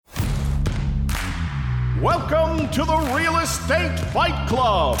Welcome to the Real Estate Fight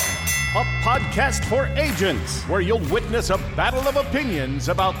Club, a podcast for agents where you'll witness a battle of opinions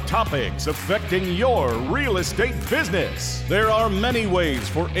about topics affecting your real estate business. There are many ways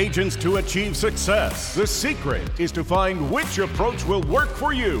for agents to achieve success. The secret is to find which approach will work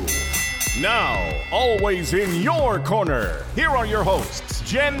for you. Now, always in your corner, here are your hosts,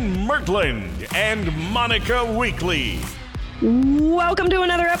 Jen Mertland and Monica Weekly. Welcome to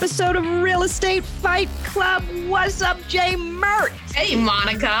another episode of Real Estate Fight Club. What's up, Jay Mert? Hey,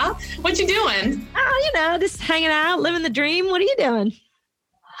 Monica. What you doing? Oh, just hanging out, living the dream. What are you doing?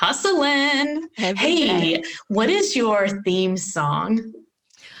 Hustling. Hey, what is your theme song?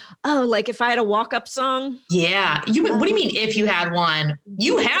 Oh, like if I had a walk-up song? Yeah. What do you mean if you had one?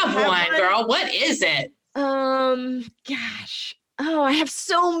 You have one, girl. What is it? Gosh. Oh, I have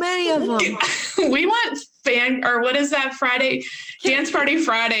so many of them. We want what is that Friday? Dance Party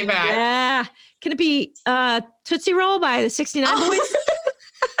Friday back. Yeah. Can it be Tootsie Roll by the 69 Boys?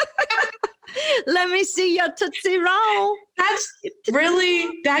 Let me see your Tootsie Roll.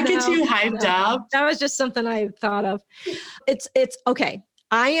 That gets you hyped up. That was just something I thought of. It's okay.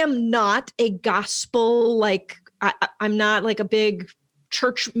 I am not a gospel, I'm not like a big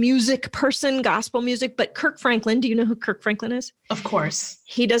church music person, gospel music, but Kirk Franklin, do you know who Kirk Franklin is? Of course.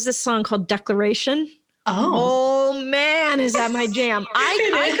 He does this song called Declaration. Oh man, is that my jam.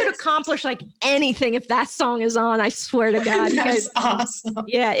 I could accomplish like anything if that song is on, I swear to God. That's awesome.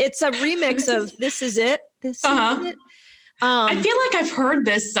 Yeah, it's a remix of This Is It. This is it. I feel like I've heard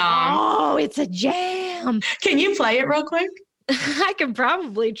this song. Oh, it's a jam. Can you play it real quick? I could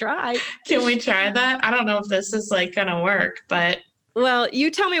probably try. Can we try that? I don't know if this is gonna work, but. Well, you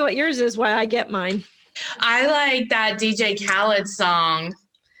tell me what yours is while I get mine. I like that DJ Khaled song.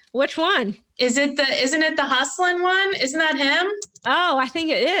 Which one? Isn't it the hustling one? Isn't that him? Oh, I think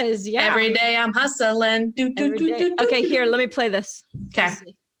it is. Yeah. Every day I'm hustling. Okay, here, let me play this. Okay.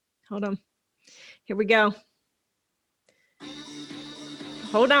 Hold on. Here we go.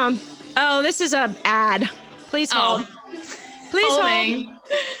 Hold on. Oh, this is an ad. Please hold. Please hold.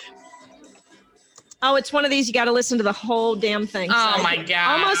 Oh, it's one of these. You got to listen to the whole damn thing. Oh, my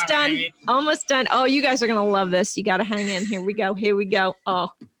God. Almost done. Right. Almost done. Oh, you guys are going to love this. You got to hang in. Here we go. Here we go. Oh,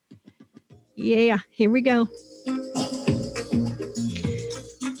 yeah. Here we go.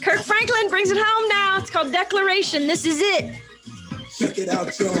 Kirk Franklin brings it home now. It's called Declaration. This is it. Check it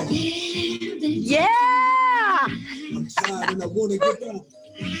out, y'all. Yeah. I'm tired and I want to get out.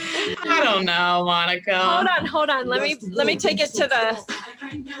 I don't know, Monica. Hold on. Let me take it to the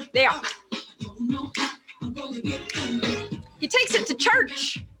there. He takes it to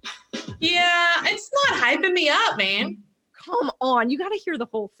church. Yeah, it's not hyping me up, man. Come on, you got to hear the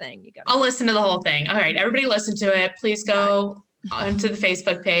whole thing. I'll listen to the whole thing. All right, everybody listen to it. Please go onto the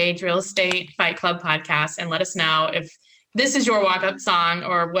Facebook page, Real Estate Fight Club Podcast, and let us know if this is your walk-up song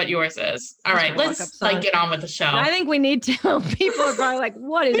or what yours is. All right, let's get on with the show. I think we need to. People are probably like,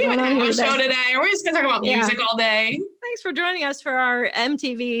 what is going on here show today? Are we just going to talk about music all day? Thanks for joining us for our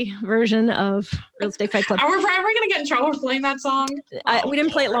MTV version of Real Estate Fight Club. Are we going to get in trouble for playing that song? We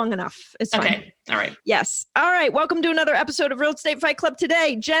didn't play it long enough. It's fine. Okay. All right. Yes. All right. Welcome to another episode of Real Estate Fight Club.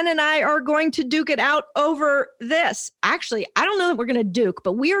 Today, Jen and I are going to duke it out over this. Actually, I don't know that we're going to duke,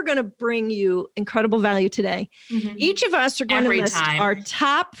 but we are going to bring you incredible value today. Mm-hmm. Each of us are going to list our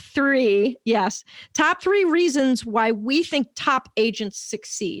top three reasons why we think top agents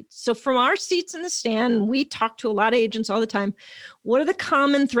succeed. So from our seats in the stand, we talk to a lot of agents all the time. What are the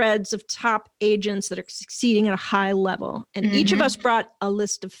common threads of top agents that are succeeding at a high level? And each of us brought a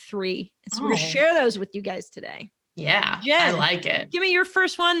list of three. And so we're going to share those with you guys today. Yeah, Jen, I like it. Give me your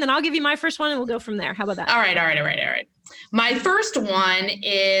first one, then I'll give you my first one, and we'll go from there. How about that? All right. My first one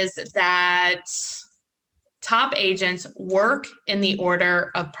is that top agents work in the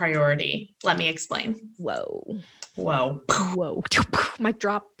order of priority. Let me explain. Whoa. Mic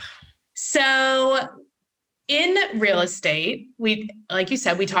drop. So in real estate, like you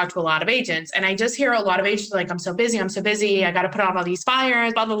said, we talk to a lot of agents, and I just hear a lot of agents like, I'm so busy. I got to put out all these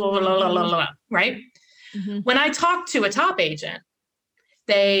fires, blah, blah, blah, blah, blah, blah, blah, right? Mm-hmm. When I talk to a top agent,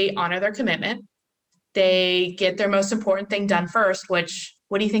 they honor their commitment. They get their most important thing done first, which,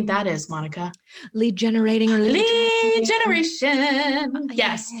 what do you think that is, Monica? Lead generating or lead generation.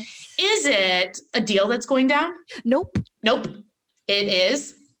 Yes. Is it a deal that's going down? Nope. It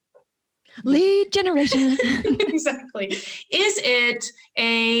is lead generation. Exactly. Is it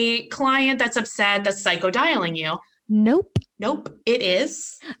a client that's upset that's psycho-dialing you? Nope. It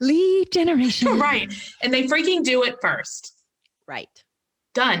is lead generation. Right. And they freaking do it first. Right.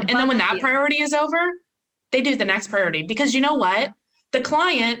 Done. And then when that priority is over, they do the next priority, because you know what? The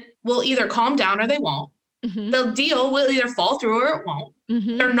client will either calm down or they won't. The deal will either fall through or it won't.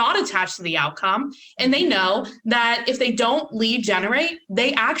 They're not attached to the outcome. And they know that if they don't lead generate,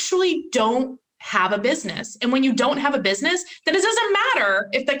 they actually don't have a business. And when you don't have a business, then it doesn't matter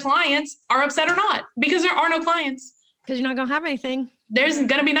if the clients are upset or not, because there are no clients. Because you're not going to have anything. There's going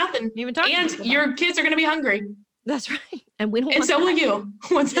to be nothing. Even talking and your kids are going to be hungry. That's right. And we don't. And so will you.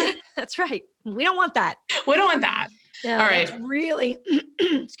 What's that? That's right. We don't want that. We don't want that. No, all right. That's really,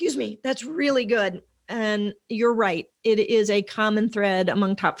 excuse me. That's really good. And you're right. It is a common thread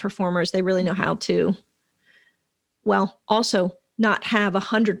among top performers. They really know how to, well, also not have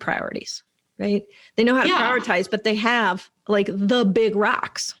 100 priorities, right? They know how to prioritize, but they have like the big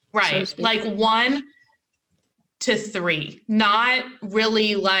rocks. Right. So like 1 to 3, not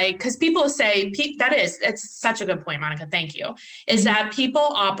really like, because people say, it's such a good point, Monica. Thank you. Is that people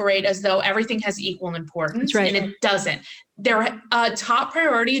operate as though everything has equal importance. That's right. And it doesn't. Their top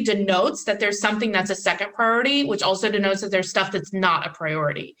priority denotes that there's something that's a second priority, which also denotes that there's stuff that's not a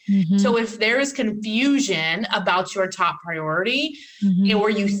priority. So if there is confusion about your top priority, or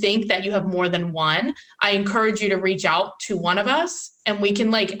you think that you have more than one, I encourage you to reach out to one of us and we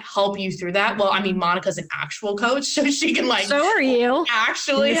can like help you through that. Well, I mean, Monica's an actual coach, so she can like, so are you,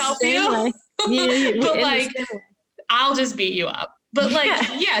 actually help you. But like, I'll just beat you up. But like,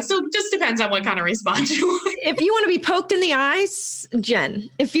 so it just depends on what kind of response you want. If you want to be poked in the eyes, Jen,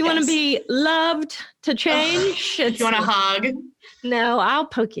 if you want to be loved to change, if you want a hug. No, I'll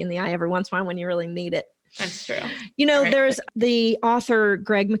poke you in the eye every once in a while when you really need it. That's true. You know, there's the author,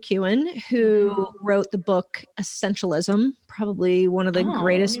 Greg McKeown, who wrote the book Essentialism, probably one of the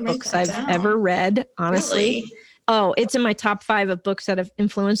greatest books I've ever read, honestly. Really? Oh, it's in my top 5 of books that have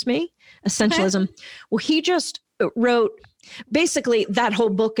influenced me. Essentialism. Okay. Well, he just wrote, basically that whole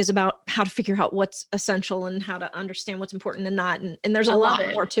book is about how to figure out what's essential and how to understand what's important and not. And there's a lot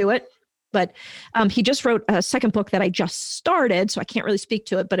more to it. But he just wrote a second book that I just started, so I can't really speak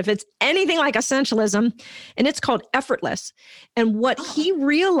to it. But if it's anything like Essentialism, and it's called Effortless. And what he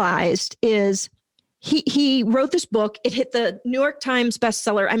realized is he wrote this book. It hit the New York Times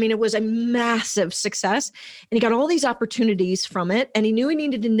bestseller. I mean, it was a massive success. And he got all these opportunities from it. And he knew he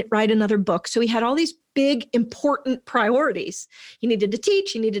needed to write another book. So he had all these big, important priorities. He needed to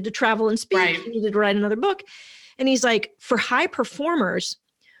teach. He needed to travel and speak. Right. He needed to write another book. And he's like, for high performers,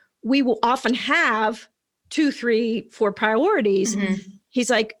 we will often have 2, 3, 4 priorities. He's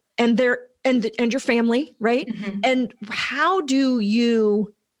like, and your family, right? And how do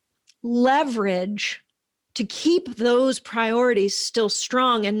you leverage to keep those priorities still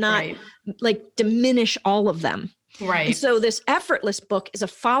strong and not like diminish all of them? Right. And so this Effortless book is a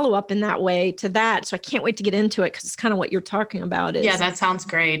follow-up in that way to that. So I can't wait to get into it because it's kind of what you're talking about. Yeah, that sounds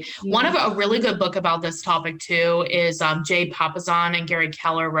great. One of a really good book about this topic too is Jay Papasan and Gary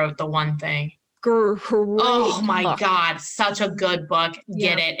Keller wrote The One Thing. Oh my God. Such a good book.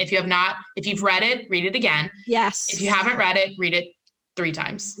 Get it. If you've read it, read it again. Yes. If you haven't read it, read it 3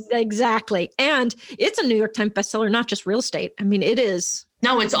 times. Exactly. And it's a New York Times bestseller, not just real estate. I mean, it is.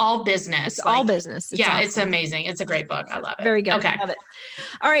 No, it's all business. It's all business. It's awesome. It's amazing. It's a great book. I love it. Very good. Okay. Love it.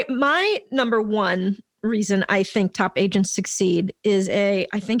 All right. My number one reason I think top agents succeed is I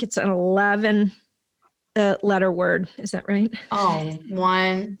think it's an 11 letter word. Is that right? Oh,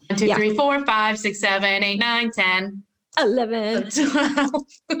 1, 2, 3, 4, 5, 6, 7, 8, 9, 10. 11. 12.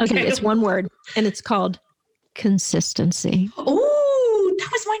 Okay. It's one word and it's called consistency. Oh, that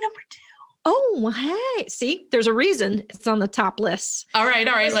was my number 2. Oh, hey. See, there's a reason it's on the top list. All right.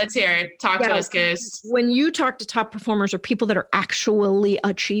 Let's hear it. Talk to us, Goose. When you talk to top performers or people that are actually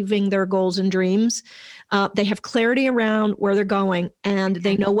achieving their goals and dreams, they have clarity around where they're going and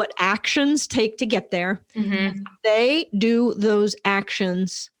they know what actions take to get there. They do those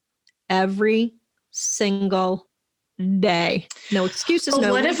actions every single day. No excuses. But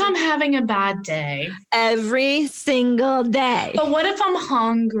no. What if I'm having a bad day? Every single day. But what if I'm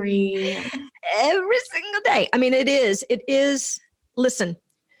hungry? Every single day. I mean, it is. Listen,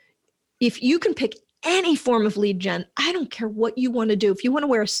 if you can pick any form of lead gen, I don't care what you want to do. If you want to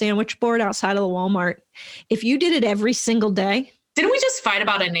wear a sandwich board outside of the Walmart, if you did it every single day. Didn't we just fight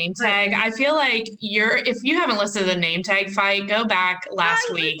about a name tag? I feel like if you haven't listened to the name tag fight, go back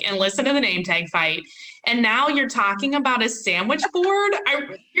last week and listen to the name tag fight. And now you're talking about a sandwich board?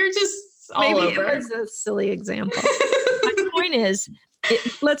 You're just all over. Maybe it was a silly example. My point is,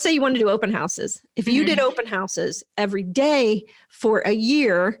 let's say you want to do open houses. If you did open houses every day for a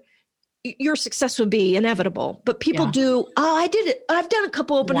year, your success would be inevitable. But people do, I did it. I've done a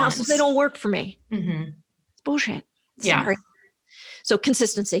couple open houses. They don't work for me. It's bullshit. Sorry. So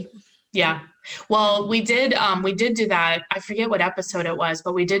consistency. Yeah. Well, we did do that. I forget what episode it was,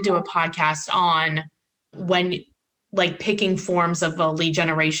 but we did do a podcast on when like picking forms of lead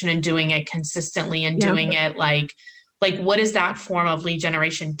generation and doing it consistently and doing it like what does that form of lead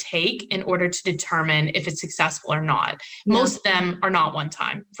generation take in order to determine if it's successful or not? Yeah. Most of them are not one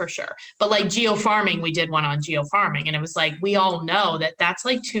time for sure. But like geofarming, we did one on geofarming and it was like, we all know that that's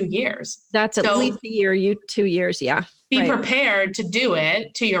like 2 years. That's at least a year, 2 years. Yeah. Be prepared to do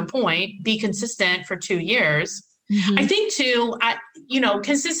it, to your point, be consistent for 2 years. Mm-hmm. I think too,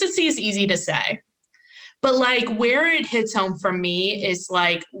 consistency is easy to say, but like where it hits home for me is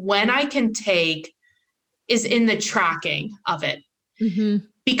like when I can take is in the tracking of it. Mm-hmm.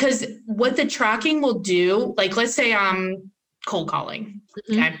 Because what the tracking will do, like let's say I'm cold calling,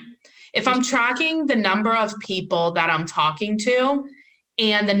 okay? If I'm tracking the number of people that I'm talking to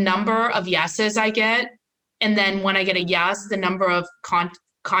and the number of yeses I get, and then when I get a yes, the number of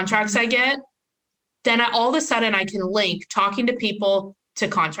contracts I get, then all of a sudden I can link talking to people to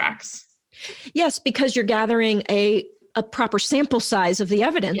contracts. Yes, because you're gathering a proper sample size of the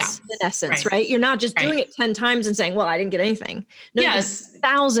evidence in essence, right? You're not just doing it 10 times and saying, well, I didn't get anything. No, yes.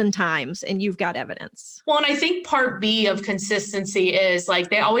 1,000 times and you've got evidence. Well, and I think part B of consistency is like,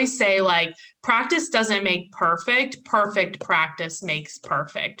 they always say like, practice doesn't make perfect practice makes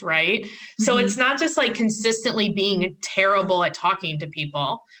perfect, right? Mm-hmm. So it's not just like consistently being terrible at talking to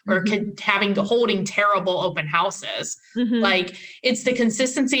people or holding terrible open houses. Mm-hmm. Like it's the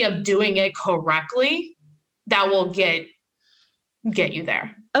consistency of doing it correctly that will get you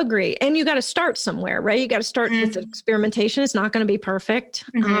there. Agree. And you got to start somewhere, right? You got to start with experimentation. It's not going to be perfect.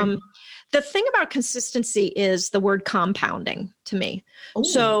 Mm-hmm. The thing about consistency is the word compounding to me. Ooh,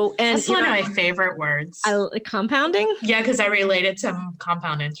 so, and that's one of my favorite words. Compounding? Yeah, because I relate it to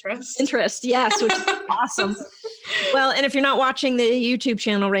compound interest. Interest, yes, which is awesome. Well, and if you're not watching the YouTube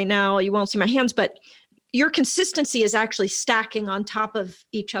channel right now, you won't see my hands, but your consistency is actually stacking on top of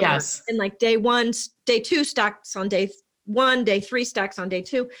each other. Yes. And like day 1, day 2 stacks on day 1, day 3 stacks on day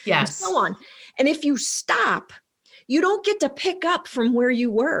 2, yes, and so on. And if you stop, you don't get to pick up from where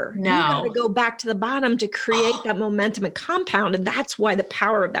you were. No. You got to go back to the bottom to create that momentum and compound. And that's why the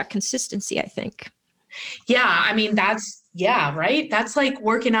power of that consistency, I think. Yeah. I mean, right? That's like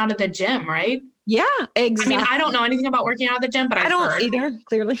working out at the gym, right? Yeah, exactly. I mean, I don't know anything about working out at the gym, but I don't either,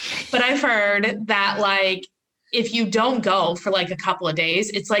 clearly. But I've heard that like, if you don't go for like a couple of days,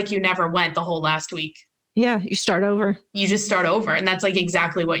 it's like you never went the whole last week. Yeah, you start over. You just start over. And that's like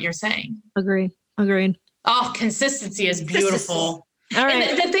exactly what you're saying. Agreed. Oh, consistency is beautiful. All right.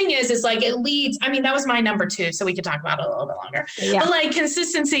 And the thing is like it leads, I mean, that was my number 2, so we could talk about it a little bit longer. Yeah. But like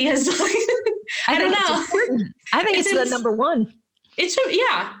consistency is like, I don't know. I think it's the number 1. It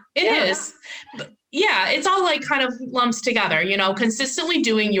is. But yeah, it's all like kind of lumps together, consistently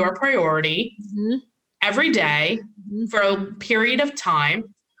doing your priority every day for a period of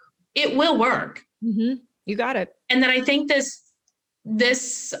time. It will work. Mm-hmm. You got it. And then I think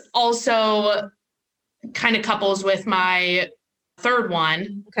this also kind of couples with my third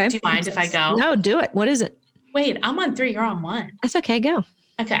one. Okay. Do you mind if I go? No, do it. What is it? Wait, I'm on 3. You're on 1. That's okay. Go.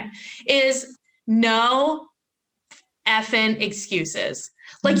 Okay. Is no effing excuses.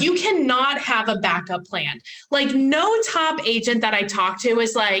 Like you cannot have a backup plan. Like no top agent that I talk to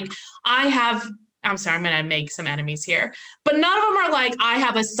is like, I'm sorry, I'm going to make some enemies here, but none of them are like, I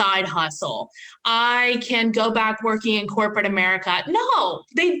have a side hustle. I can go back working in corporate America. No,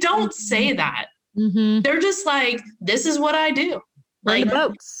 they don't say that. Mm-hmm. They're just like, this is what I do. Like,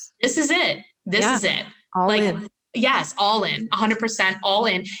 this is it. This is it. All in. Yes, all in, 100% all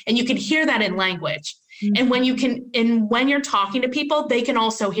in. And you can hear that in language. Mm-hmm. And when you're talking to people, they can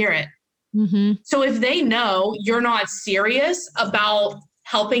also hear it. Mm-hmm. So if they know you're not serious about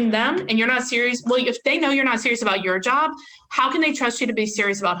helping them and you're not serious, well, if they know you're not serious about your job, how can they trust you to be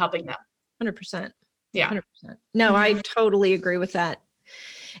serious about helping them? 100%. Yeah. 100%. No, I totally agree with that.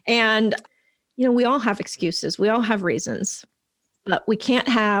 And, we all have excuses. We all have reasons, but we can't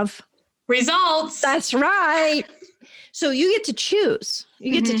have results. That's right. So you get to choose.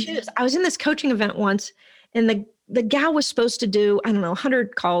 To choose. I was in this coaching event once and the gal was supposed to do,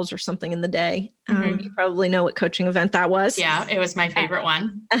 100 calls or something in the day. You probably know what coaching event that was. Yeah, it was my favorite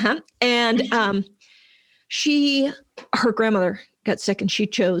one. And her grandmother got sick and she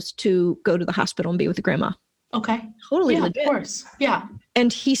chose to go to the hospital and be with the grandma. Okay. Totally legit. Of course. Yeah.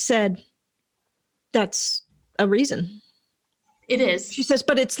 And he said, that's a reason. It is. She says,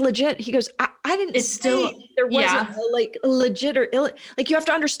 but it's legit. He goes, I didn't it's still, there wasn't a legit or like you have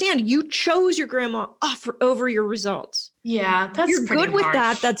to understand, you chose your grandma over your results. Yeah, that's You're pretty good with harsh.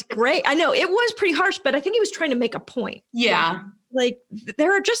 that. That's great. I know it was pretty harsh, but I think he was trying to make a point. Yeah. Like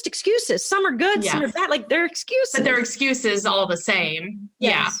there are just excuses. Some are good, some are bad. Like they're excuses. But they're excuses all the same.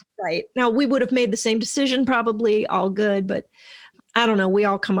 Yes, Right. Now we would have made the same decision, probably all good, but I don't know. We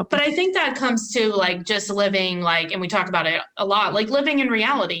all come up But with I think that comes to like just living like, and we talk about it a lot, like living in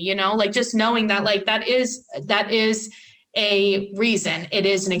reality, you know, like just knowing that like that is a reason, it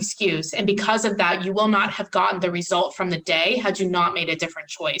is an excuse. And because of that, you will not have gotten the result from the day had you not made a different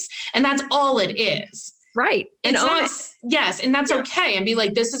choice. And that's all it is. right. And It's not, yes, and that's okay. And be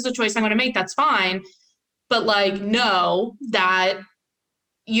like, this is the choice I'm going to make. That's fine. But like, know that,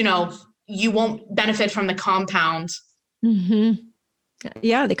 you know, you won't benefit from the compound.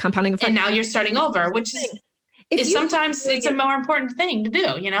 Yeah, the compounding effect. And now you're starting over, which is sometimes it's a more important thing to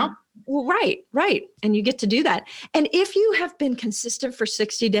do, you know? Well, right. And you get to do that. And if you have been consistent for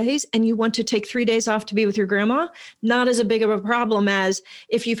 60 days and you want to take 3 days off to be with your grandma, not as a big of a problem as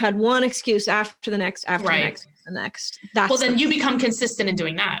if you've had one excuse after the next, the next. Well, then you become consistent in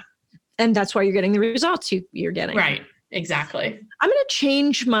doing that. And that's why you're getting the results you're getting. Right. Exactly. I'm going to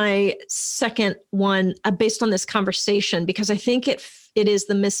change my second one based on this conversation because I think it is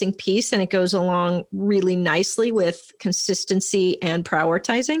the missing piece and it goes along really nicely with consistency and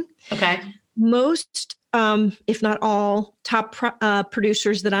prioritizing. Okay. Most, if not all, top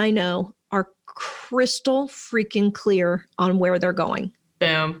producers that I know are crystal freaking clear on where they're going.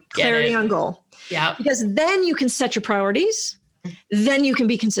 Boom. Clarity on goal. Yeah. Because then you can set your priorities. Then you can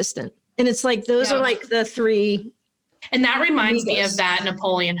be consistent. And it's like, those are like the three. And that reminds me of that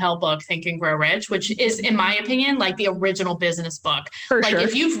Napoleon Hill book, Think and Grow Rich, which is, in my opinion, like the original business book. Like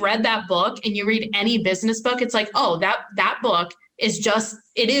if you've read that book and you read any business book, it's like, oh, that book is just,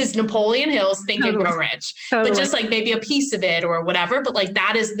 it is Napoleon Hill's Think and Grow Rich, but just like maybe a piece of it or whatever. But like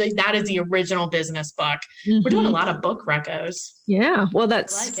that is the original business book. We're doing a lot of book recos. Yeah. Well, I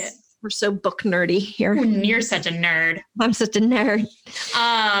like it. We're so book nerdy here. You're such a nerd. I'm such a nerd.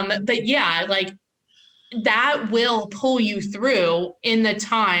 But yeah, like that will pull you through in the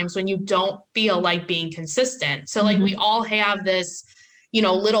times when you don't feel like being consistent. So like we all have this, you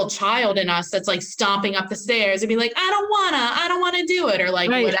know, little child in us that's like stomping up the stairs and be like, I don't wanna do it. Or like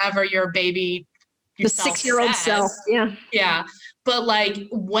whatever your baby, the 6-year-old self. Yeah. Yeah. But like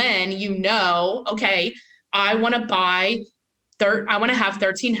when you know, okay, I want to have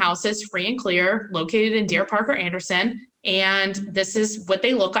 13 houses free and clear located in Deer Park or Anderson. And this is what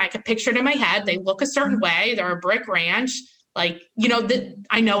they look like. I can picture it in my head. They look a certain way. They're a brick ranch. Like, you know,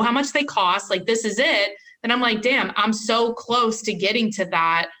 I know how much they cost. Like, this is it. And I'm like, damn, I'm so close to getting to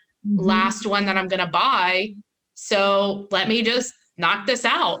that last one that I'm going to buy. So let me just knock this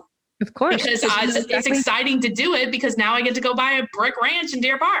out. Of course. Because it's exciting to do it because now I get to go buy a brick ranch in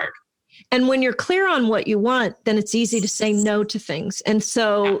Deer Park. And when you're clear on what you want, then it's easy to say no to things. And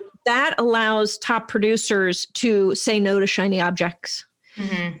so that allows top producers to say no to shiny objects.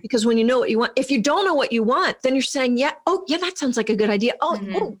 Because when you know what you want, if you don't know what you want, then you're saying, that sounds like a good idea.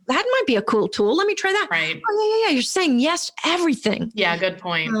 Oh, that might be a cool tool. Let me try that. Right. Oh, yeah. You're saying yes to everything. Yeah, good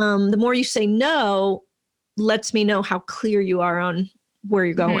point. The more you say no, lets me know how clear you are on where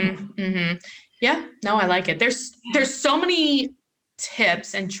you're going. Yeah, no, I like it. There's so many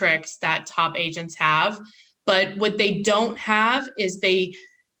tips and tricks that top agents have, but what they don't have is they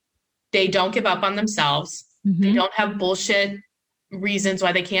don't give up on themselves. They don't have bullshit reasons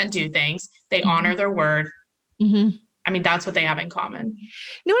why they can't do things. They honor their word. I mean, that's what they have in common.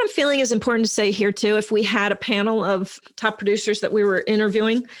 You know what I'm feeling is important to say here too. If we had a panel of top producers that we were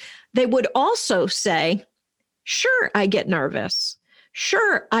interviewing, they would also say, sure, I get nervous.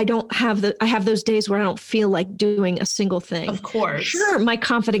 Sure, I have those days where I don't feel like doing a single thing. Of course. Sure, my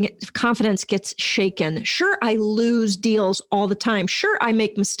confidence gets shaken. Sure, I lose deals all the time. Sure, I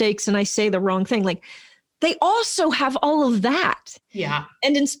make mistakes and I say the wrong thing. Like they also have all of that. Yeah.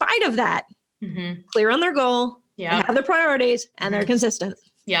 And in spite of that, clear on their goal, they have their priorities, and they're consistent.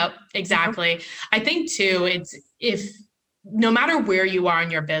 Yep, exactly. I think too, no matter where you are in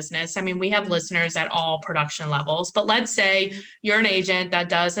your business, I mean, we have listeners at all production levels, but let's say you're an agent that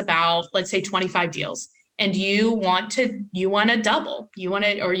does about, let's say 25 deals and you want to double, you want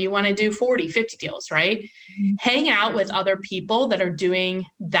to do 40, 50 deals, right? Hang out with other people that are doing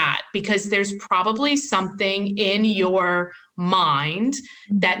that because there's probably something in your mind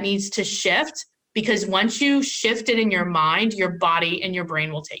that needs to shift because once you shift it in your mind, your body and your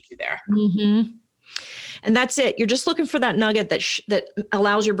brain will take you there. And that's it. You're just looking for that nugget that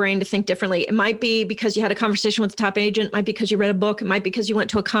allows your brain to think differently. It might be because you had a conversation with the top agent. It might be because you read a book. It might be because you went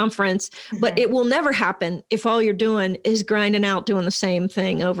to a conference. But it will never happen if all you're doing is grinding out doing the same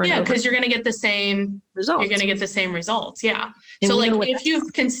thing over and over. Yeah, because you're going to get the same results. You're going to get the same results. Yeah. And so like if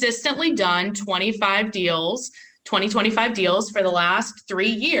you've consistently done 25 deals, 2025 deals for the last 3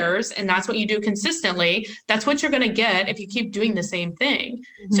 years, and that's what you do consistently, that's what you're going to get if you keep doing the same thing.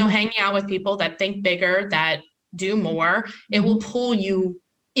 Mm-hmm. So hanging out with people that think bigger, that do more, it will pull you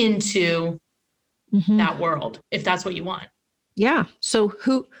into that world if that's what you want. Yeah. So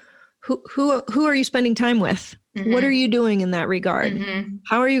who are you spending time with? What are you doing in that regard?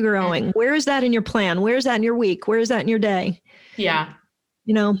 How are you growing? Where is that in your plan? Where is that in your week? Where is that in your day? Yeah.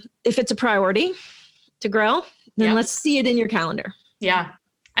 You know, if it's a priority to grow, then let's see it in your calendar. Yeah.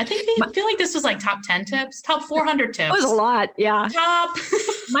 I feel like this was like top 10 tips, top 400 tips. It was a lot. Yeah. Top.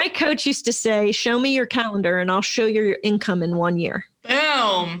 My coach used to say, show me your calendar and I'll show you your income in 1 year.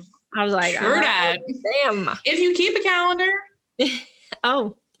 Boom. I was like, True that. Damn. If you keep a calendar.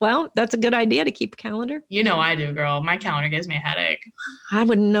 Oh, well, that's a good idea to keep a calendar. You know I do, girl. My calendar gives me a headache. I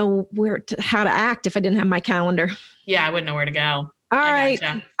wouldn't know how to act if I didn't have my calendar. Yeah, I wouldn't know where to go. All right.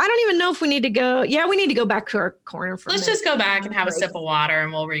 Gotcha. I don't even know if we need to go. Yeah, we need to go back to our corner for Let's just go back and have a sip of water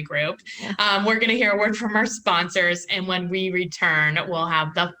and we'll regroup. Yeah. We're going to hear a word from our sponsors. And when we return, we'll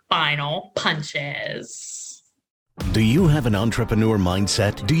have the final punches. Do you have an entrepreneur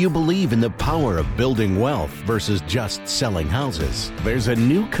mindset? Do you believe in the power of building wealth versus just selling houses? There's a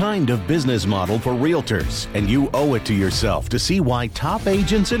new kind of business model for realtors, and you owe it to yourself to see why top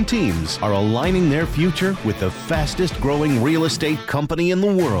agents and teams are aligning their future with the fastest growing real estate company in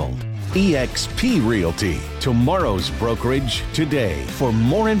the world. eXp Realty, tomorrow's brokerage today. For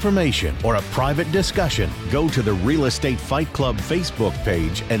more information or a private discussion, go to the Real Estate Fight Club Facebook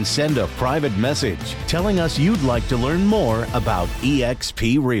page and send a private message telling us you'd like to learn more about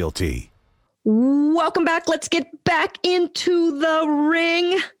eXp Realty. Welcome back. Let's get back into the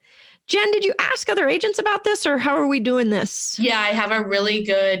ring. Jen, did you ask other agents about this or how are we doing this? Yeah, I have a really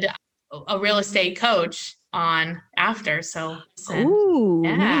good real estate coach on after. So ooh,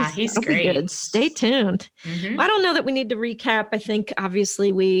 yeah, nice. he's That'll be great. good. Stay tuned. I don't know that we need to recap. I think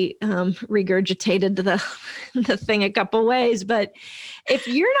obviously we regurgitated the thing a couple ways, but if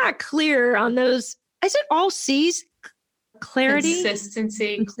you're not clear on those, is it all C's? Clarity,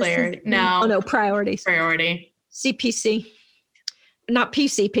 Consistency, clarity. No, oh no, priorities. Priority. CPC, not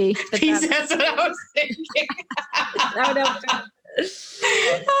PCP. But That's what I was thinking. no. All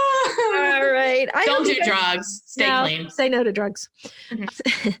right. Don't do drugs. Stay clean. Say no to drugs.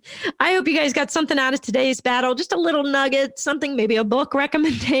 I hope you guys got something out of today's battle. Just a little nugget, something, maybe a book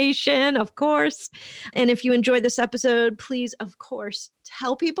recommendation, of course. And if you enjoyed this episode, please, of course,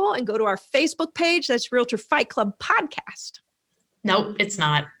 tell people and go to our Facebook page. That's Realtor Fight Club Podcast. Nope, it's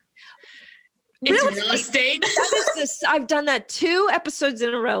not. It's real estate. I've done that 2 episodes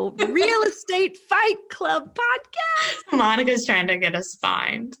in a row. Real Estate Fight Club Podcast. Monica's trying to get us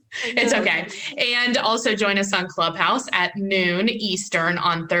fined. It's okay. And also join us on Clubhouse at noon Eastern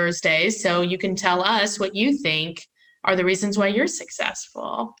on Thursdays. So you can tell us what you think are the reasons why you're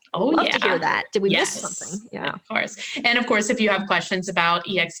successful. Oh, Love yeah. to hear that. Did we miss something? Yeah. Of course. And of course, if you have questions about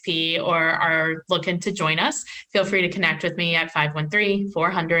eXp or are looking to join us, feel free to connect with me at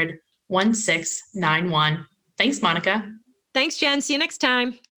 513-400-1691. Thanks, Monica. Thanks, Jen. See you next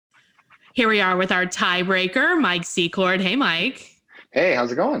time. Here we are with our tiebreaker, Mike Secord. Hey, Mike. Hey,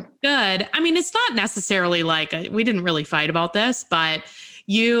 how's it going? Good. I mean, it's not necessarily like we didn't really fight about this, but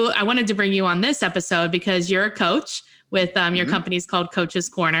I wanted to bring you on this episode because you're a coach with your company's called Coach's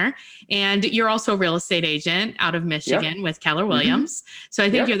Corner, and you're also a real estate agent out of Michigan with Keller Williams. So I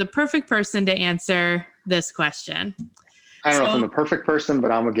think you're the perfect person to answer this question. I don't know if I'm the perfect person,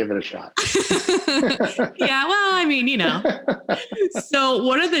 but I'm going to give it a shot. Yeah, well, I mean, So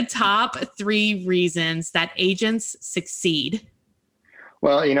what are the top 3 reasons that agents succeed?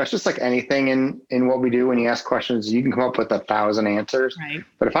 Well, it's just like anything in what we do. When you ask questions, you can come up with 1,000 answers. Right.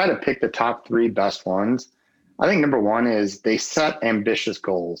 But if I had to pick the top 3 best ones, I think number 1 is they set ambitious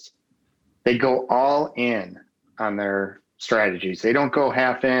goals. They go all in on their strategies. They don't go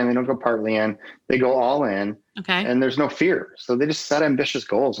half in. They don't go partly in. They go all in. Okay. And there's no fear. So they just set ambitious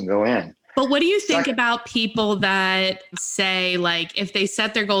goals and go in. But what do you think about people that say, like, if they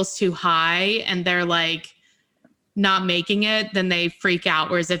set their goals too high and they're like not making it, then they freak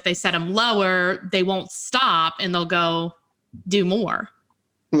out. Whereas if they set them lower, they won't stop and they'll go do more.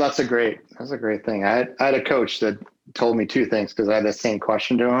 That's a great thing. I had a coach that told me 2 things because I had the same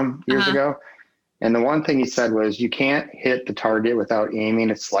question to him years ago. And the one thing he said was, you can't hit the target without aiming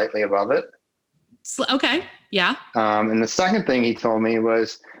it slightly above it. Okay. Yeah. And the second thing he told me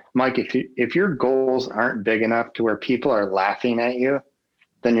was, Mike, if your goals aren't big enough to where people are laughing at you,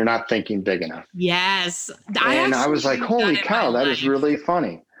 then you're not thinking big enough. Yes. I was like, holy cow, that is really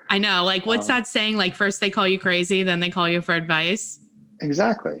funny. I know. Like, what's that saying? Like, first they call you crazy, then they call you for advice.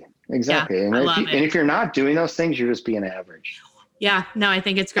 Exactly. Exactly. Yeah, and, I love it. And if you're not doing those things, you're just being average. Yeah, no, I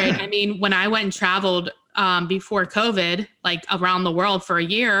think it's great. I mean, when I went and traveled before COVID, like around the world for a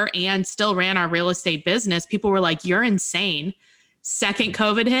year and still ran our real estate business, people were like, you're insane. Second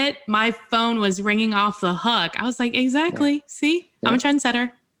COVID hit, my phone was ringing off the hook. I was like, exactly. Yeah. See, I'm a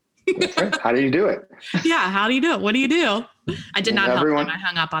trendsetter. That's right. How do you do it? Yeah. How do you do it? What do you do? I did not help them. I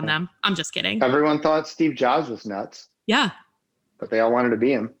hung up on them. I'm just kidding. Everyone thought Steve Jobs was nuts. Yeah. But they all wanted to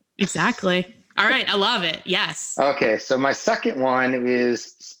be him. Exactly. All right. I love it. Yes. Okay. So my second one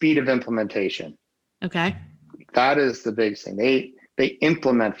is speed of implementation. Okay. That is the big thing. They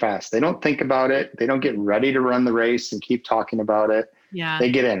implement fast. They don't think about it. They don't get ready to run the race and keep talking about it. Yeah.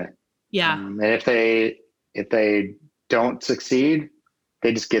 They get in it. Yeah. And if they don't succeed,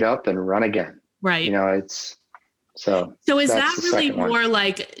 they just get up and run again. Right. You know, it's so is that really more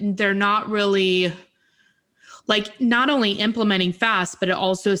like they're not really like not only implementing fast, but it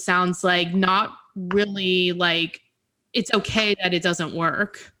also sounds like not really like it's okay that it doesn't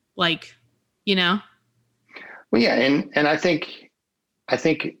work. Like, you know? Well, yeah. And I think as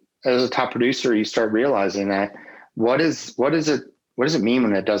a top producer, you start realizing that what does it mean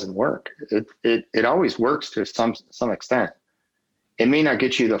when it doesn't work? It always works to some extent. It may not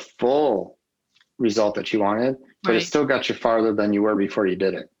get you the full result that you wanted, but it still got you farther than you were before you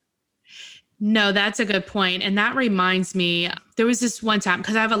did it. No, that's a good point. And that reminds me, there was this one time,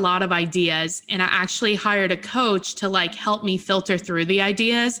 because I have a lot of ideas, and I actually hired a coach to like help me filter through the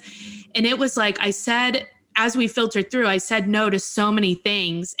ideas. And it was like, I said, as we filtered through, I said no to so many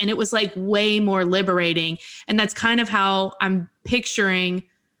things, and it was like way more liberating. And that's kind of how I'm picturing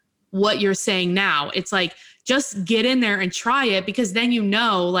what you're saying now. It's like, just get in there and try it, because then, you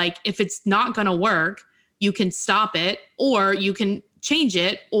know, like if it's not going to work, you can stop it or you can change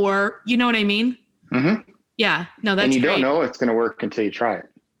it, or you know what I mean? Mm-hmm. Yeah, no, that's and you great. don't know it's going to work until you try it.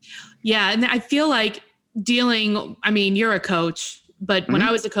 Yeah. And I feel like I mean, you're a coach, but when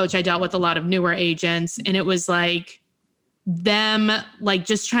I was a coach, I dealt with a lot of newer agents, and it was like them like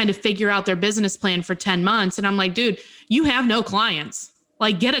just trying to figure out their business plan for 10 months. And I'm like, dude, you have no clients.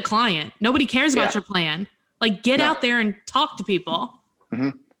 Like, get a client. Nobody cares about your plan. Like, get out there and talk to people. Mm-hmm.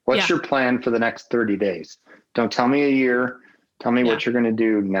 What's your plan for the next 30 days? Don't tell me a year. Tell me what you're going to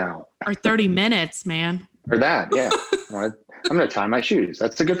do now. Or 30 minutes, man. Or that, yeah. I'm going to tie my shoes.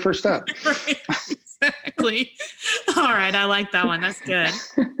 That's a good first step. Right, exactly. All right. I like that one. That's good.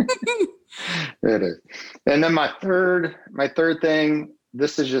 It is. And then my third thing,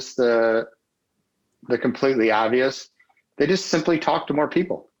 this is just the completely obvious. They just simply talk to more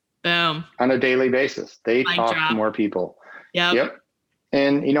people. Boom. On a daily basis. They talk to more people. Yep.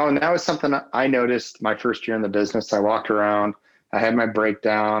 And, you know, and that was something I noticed my first year in the business. I walked around, I had my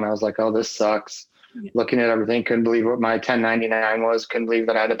breakdown. I was like, oh, this sucks. Yeah. Looking at everything, couldn't believe what my 1099 was. Couldn't believe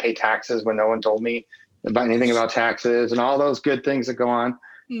that I had to pay taxes when no one told me about anything about taxes and all those good things that go on.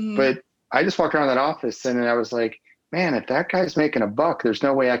 Mm-hmm. But I just walked around that office and I was like, man, if that guy's making $1, there's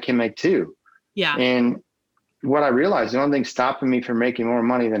no way I can make $2. Yeah. And what I realized, the only thing stopping me from making more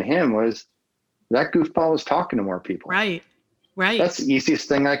money than him was that goofball was talking to more people. Right. That's the easiest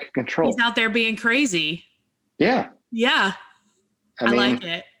thing I could control. He's out there being crazy. Yeah. Yeah. I like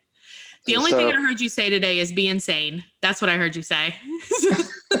it. The only thing I heard you say today is be insane. That's what I heard you say.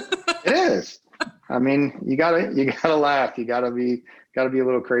 It is. I mean, you gotta laugh. You gotta be a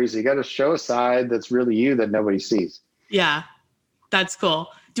little crazy. You gotta show a side that's really you that nobody sees. Yeah. That's cool.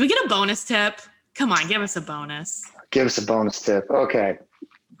 Do we get a bonus tip? Come on, give us a bonus. Give us a bonus tip. Okay.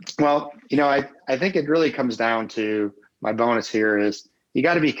 Well, you know, I think it really comes down to my bonus here is you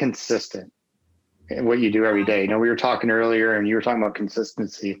got to be consistent in what you do every day. You know, we were talking earlier and you were talking about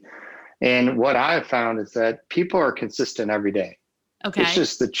consistency. And what I've found is that people are consistent every day. Okay. It's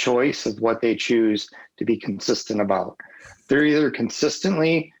just the choice of what they choose to be consistent about. They're either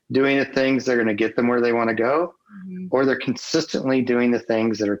consistently doing the things that are going to get them where they want to go, or they're consistently doing the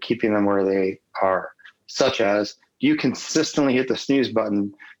things that are keeping them where they are, such as you consistently hit the snooze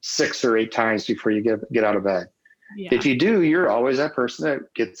button 6 or 8 times before you get out of bed. Yeah. If you do, you're always that person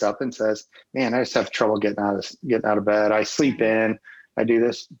that gets up and says, man, I just have trouble getting out of bed. I sleep in, I do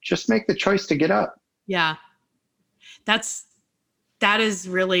this. Just make the choice to get up. Yeah. That is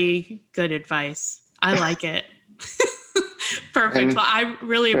really good advice. I like it. Perfect. Well, I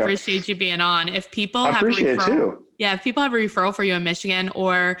really appreciate you being on. If people have a referral, if people have a referral for you in Michigan,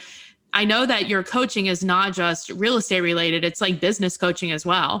 or I know that your coaching is not just real estate related, it's like business coaching as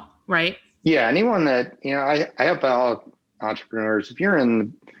well, right? Yeah. Anyone that, you know, I help all entrepreneurs. If you're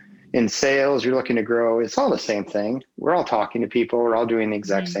in sales, you're looking to grow, it's all the same thing. We're all talking to people. We're all doing the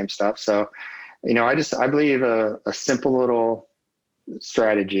exact same stuff. So, you know, I believe a simple little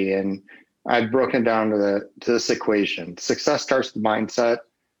strategy, and I've broken down to this equation. Success starts with mindset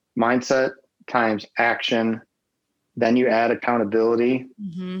times action, then you add accountability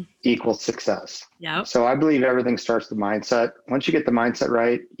equals success. Yep. So I believe everything starts with mindset. Once you get the mindset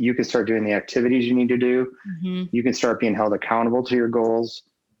right, you can start doing the activities you need to do. You can start being held accountable to your goals,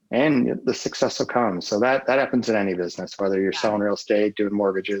 and the success will come. So that happens in any business, whether you're selling real estate, doing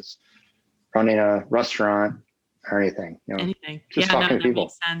mortgages, running a restaurant, or anything. Anything. Just talking to people.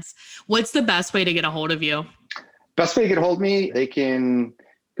 Makes sense. What's the best way to get a hold of you? Best way to get a hold of me, they can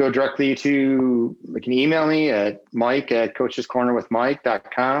go directly to, they can email me at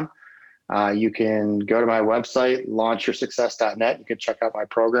mike@coachescornerwithmike.com. You can go to my website, launchyoursuccess.net. You can check out my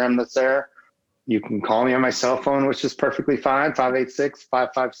program that's there. You can call me on my cell phone, which is perfectly fine,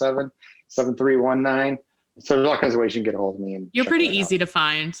 586-557-7319. So there's all kinds of ways you can get a hold of me. And you're pretty easy to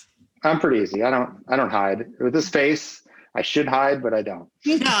find. I'm pretty easy. I don't hide. With this face, I should hide, but I don't.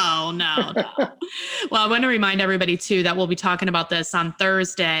 No. Well, I want to remind everybody too that we'll be talking about this on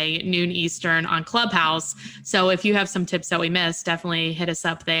Thursday, noon Eastern on Clubhouse. So if you have some tips that we missed, definitely hit us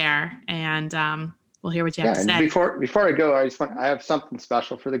up there, and we'll hear what you have to say. Before I go, I have something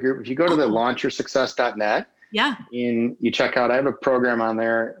special for the group. If you go to the launchyoursuccess.net, and you check out, I have a program on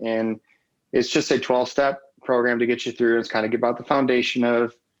there, and it's just a 12-step program to get you through. It's kind of about the foundation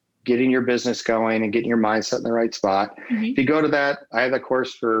of getting your business going and getting your mindset in the right spot. If you go to that, I have that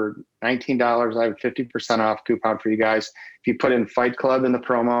course for $19. I have a 50% off coupon for you guys. If you put in Fight Club in the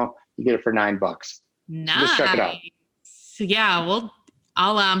promo, you get it for $9. Nice. So just check it out. Yeah,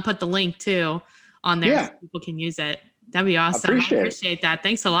 I'll put the link too on there so people can use it. That'd be awesome. I appreciate that.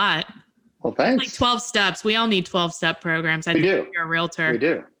 Thanks a lot. Well, thanks. Like 12 steps. We all need 12-step programs. I think if you're a realtor.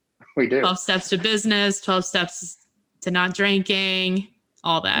 We do. 12 steps to business, 12 steps to not drinking.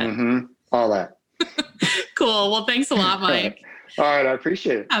 All that. All that. Cool. Well, thanks a lot, Mike. All right. I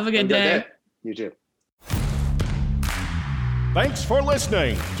appreciate it. Have a good day. You too. Thanks for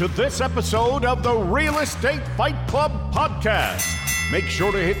listening to this episode of the Real Estate Fight Club podcast. Make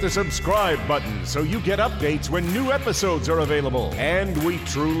sure to hit the subscribe button so you get updates when new episodes are available. And we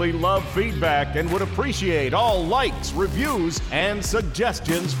truly love feedback and would appreciate all likes, reviews, and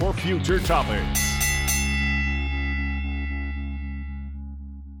suggestions for future topics.